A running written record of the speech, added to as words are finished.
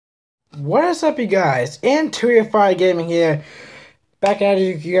What is up, you guys? Interior Fire Gaming here, back at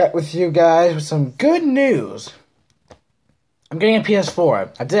it with you guys with some good news. I'm getting a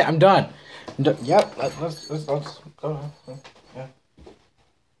PS4. That's it. I'm done. Yep. Let's go. Yeah.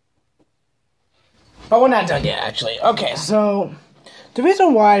 But we're not done yet, actually. Okay, so the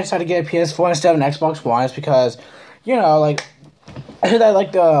reason why I decided to get a PS4 instead of an Xbox One is because, you know, like, I heard that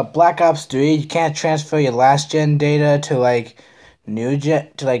like the Black Ops 3, you can't transfer your last gen data to like new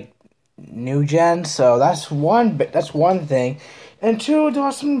gen, so that's one thing. And two, there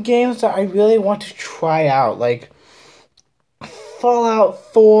are some games that I really want to try out, like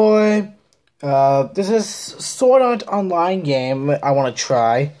Fallout 4. This is Sword Art Online game I want to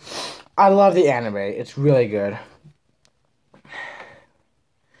try. I love the anime; it's really good.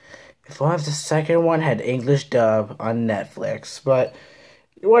 If only if the second one had English dub on Netflix, but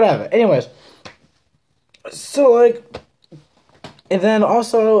whatever. Anyways, so like, and then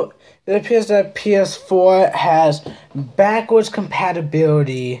also it appears that PS4 has backwards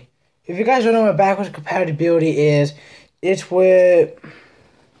compatibility. If you guys don't know what backwards compatibility is, it's where,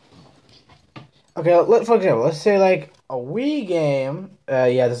 okay, for example, let's say like a Wii game.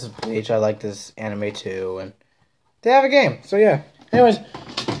 Yeah, this is Bleach. I like this anime too, and they have a game. So yeah. Anyways,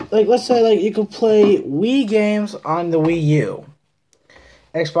 like let's say like you could play Wii games on the Wii U.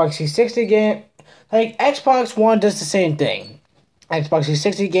 Xbox 360 game, like Xbox One does the same thing. Xbox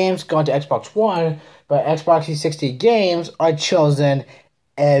 360 games go into Xbox One, but Xbox 360 games are chosen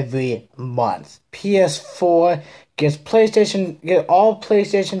every month. PS4 gets all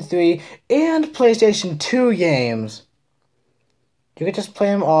PlayStation 3 and PlayStation 2 games. You can just play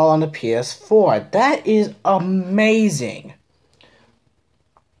them all on the PS4. That is amazing.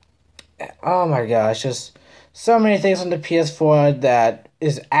 Oh my gosh, just so many things on the PS4 that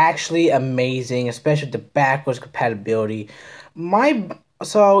is actually amazing, especially with the backwards compatibility.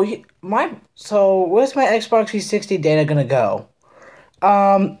 So where's my Xbox 360 data gonna go?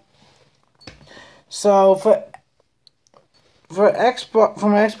 So for my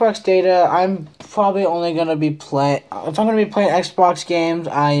Xbox data, I'm probably only gonna be playing. If I'm gonna be playing Xbox games,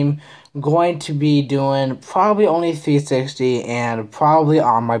 I'm going to be doing probably only 360 and probably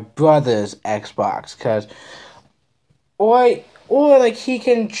on my brother's Xbox, cause or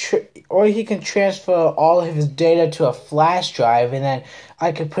he can transfer all of his data to a flash drive, and then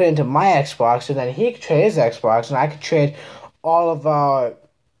I could put it into my Xbox, and then he could trade his Xbox, and I could trade all of our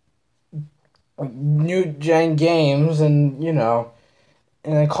new gen games, and and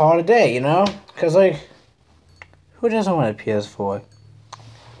then call it a day, because like, who doesn't want a PS4?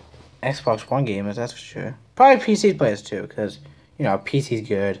 Xbox One gamers, that's for sure. Probably PC players too, because PC's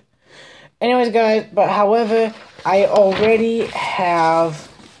good. Anyways, guys, but however, I already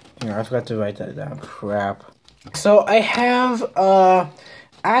have. I forgot to write that down. Crap. So I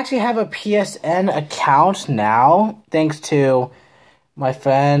actually have a PSN account now, thanks to my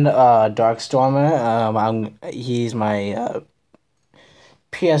friend Darkstormer. He's my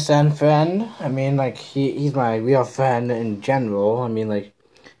PSN friend. I mean, like he's my real friend in general. I mean, like,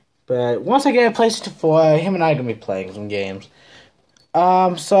 but once I get a PlayStation 4, him and I are gonna be playing some games.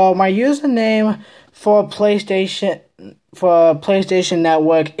 So my username for PlayStation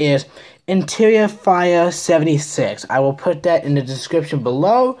Network is InteriorFire76. I will put that in the description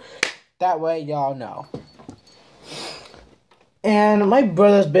below. That way y'all know. And my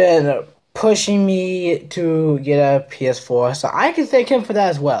brother's been pushing me to get a PS4, so I can thank him for that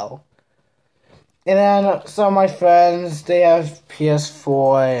as well. And then some of my friends, they have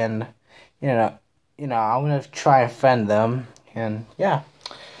PS4, and I'm gonna try and friend them. And yeah,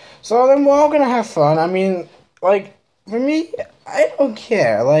 so then we're all gonna have fun. I mean, like, for me, I don't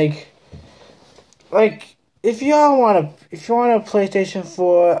care. Like if y'all want a PlayStation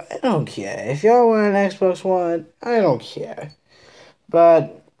 4, I don't care. If y'all want an Xbox One, I don't care.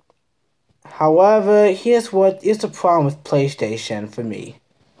 But however, here's the problem with PlayStation for me.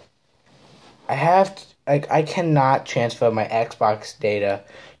 I cannot transfer my Xbox data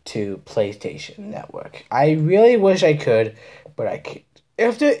to PlayStation Network. I really wish I could, but I can't.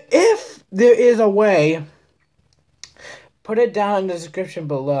 If there is a way, put it down in the description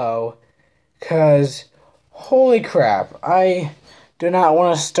below, because holy crap, I do not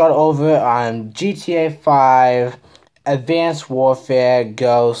want to start over on GTA 5, Advanced Warfare,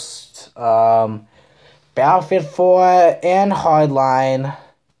 Ghost, Battlefield 4, and Hardline.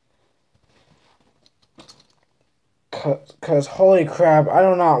 Cause holy crap, I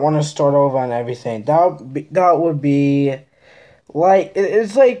do not want to start over on everything. That would be like,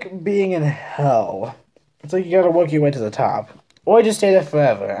 it's like being in hell. It's like you gotta work your way to the top, or just stay there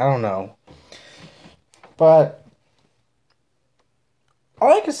forever. I don't know. But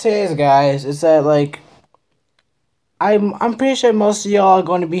all I can say is, guys, is that like I'm pretty sure most of y'all are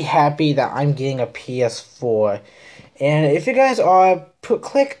going to be happy that I'm getting a PS4. And if you guys are,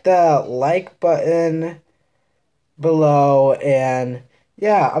 click the like button below. And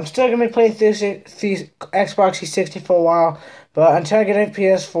yeah, I'm still gonna be playing Xbox 360 for a while, but until I get a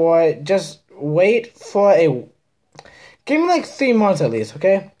PS4, just wait for give me like 3 months at least,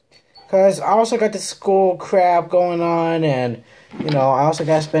 okay? Because I also got the school crap going on, and I also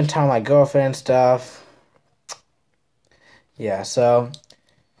gotta spend time with my girlfriend and stuff. Yeah, so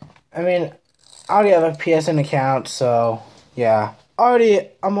I mean, I already have a PSN account, so yeah,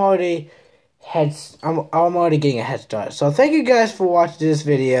 I'm already getting a head start. So thank you guys for watching this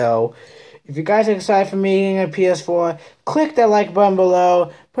video. If you guys are excited for me getting a PS4, click that like button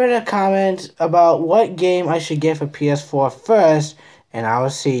below. Put in a comment about what game I should get for PS4 first, and I will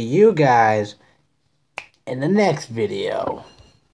see you guys in the next video.